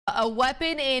a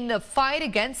weapon in the fight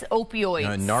against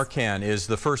opioids. Narcan is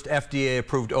the first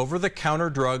FDA-approved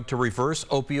over-the-counter drug to reverse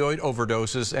opioid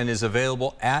overdoses and is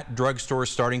available at drugstores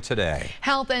starting today.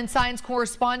 Health and science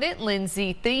correspondent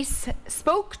Lindsay Thies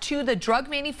spoke to the drug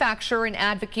manufacturer and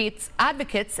advocates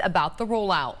about the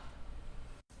rollout.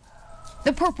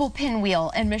 The purple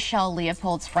pinwheel in Michelle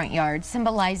Leopold's front yard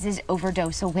symbolizes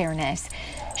overdose awareness.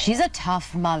 She's a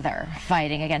tough mother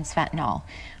fighting against fentanyl.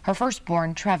 Her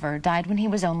firstborn, Trevor, died when he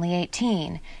was only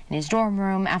 18 in his dorm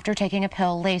room after taking a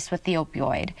pill laced with the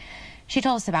opioid. She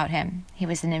told us about him. He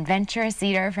was an adventurous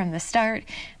eater from the start.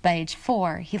 By age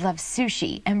 4, he loved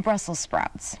sushi and Brussels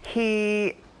sprouts.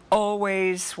 He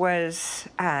always was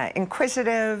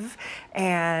inquisitive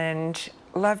and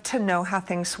loved to know how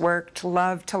things worked,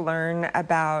 loved to learn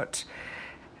about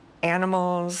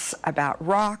animals, about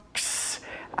rocks,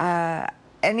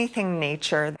 anything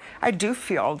nature. I do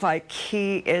feel like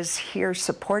he is here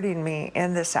supporting me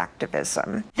in this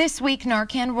activism. This week,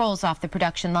 Narcan rolls off the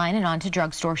production line and onto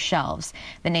drugstore shelves.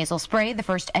 The nasal spray, the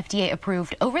first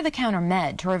FDA-approved over-the-counter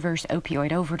med to reverse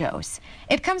opioid overdose.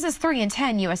 It comes as 3 in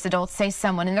 10 U.S. adults say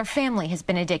someone in their family has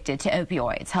been addicted to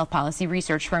opioids. Health policy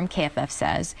research firm KFF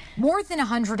says more than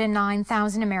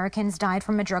 109,000 Americans died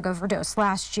from a drug overdose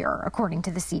last year, according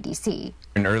to the CDC.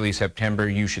 In early September,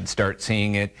 you should start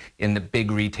seeing it in the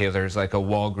big retailers like a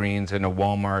Walgreens and a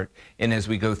Walmart. And as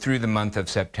we go through the month of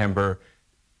September,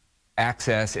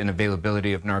 access and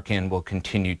availability of Narcan will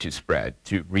continue to spread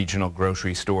to regional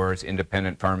grocery stores,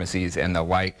 independent pharmacies, and the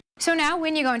like. So now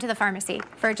when you go into the pharmacy,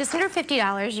 for just under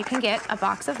 $50, you can get a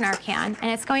box of Narcan, and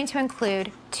it's going to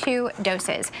include 2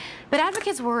 doses. But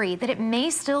advocates worry that it may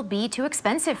still be too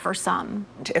expensive for some.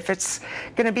 If it's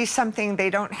going to be something they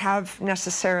don't have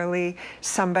necessarily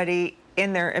somebody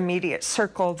in their immediate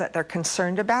circle that they're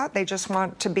concerned about, they just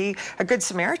want to be a good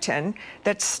Samaritan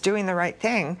that's doing the right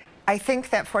thing. I think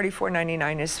that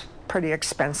 $44.99 is pretty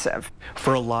expensive.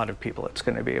 For a lot of people, it's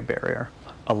going to be a barrier.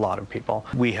 A lot of people.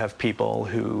 We have people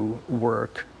who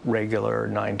work regular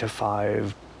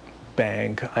 9-to-5,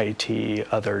 bank, IT,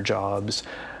 other jobs.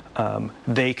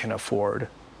 They can afford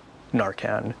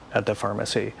Narcan at the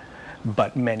pharmacy,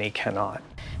 but many cannot.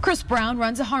 Chris Brown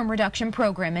runs a harm reduction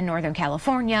program in Northern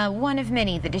California, one of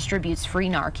many that distributes free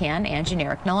Narcan and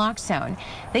generic naloxone.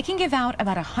 They can give out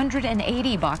about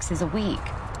 180 boxes a week.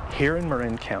 Here in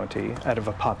Marin County, out of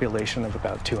a population of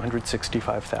about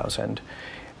 265,000,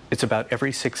 it's about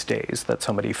every 6 days that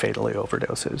somebody fatally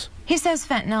overdoses. He says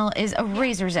fentanyl is a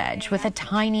razor's edge with a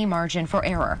tiny margin for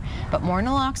error, but more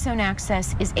naloxone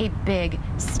access is a big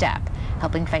step,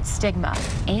 helping fight stigma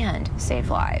and save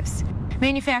lives.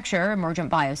 Manufacturer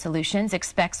Emergent Biosolutions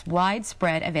expects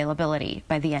widespread availability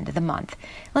by the end of the month.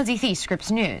 Lindsay Thies, Scripps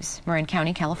News, Marin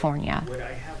County, California.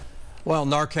 Well,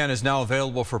 Narcan is now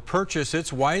available for purchase.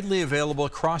 It's widely available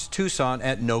across Tucson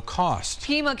at no cost.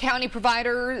 Pima County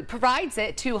provides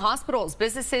it to hospitals,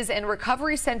 businesses, and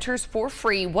recovery centers for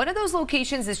free. One of those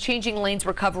locations is Changing Lanes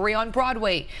Recovery on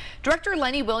Broadway. Director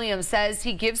Lenny Williams says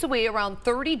he gives away around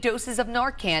 30 doses of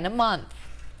Narcan a month.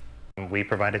 We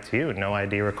provide it to you. No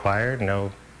ID required,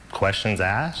 no questions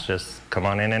asked. Just come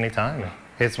on in anytime.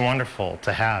 It's wonderful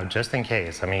to have just in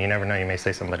case. I mean, you never know, you may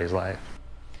save somebody's life.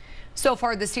 So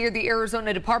far this year, the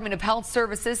Arizona Department of Health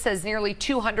Services says nearly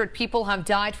 200 people have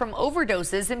died from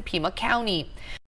overdoses in Pima County.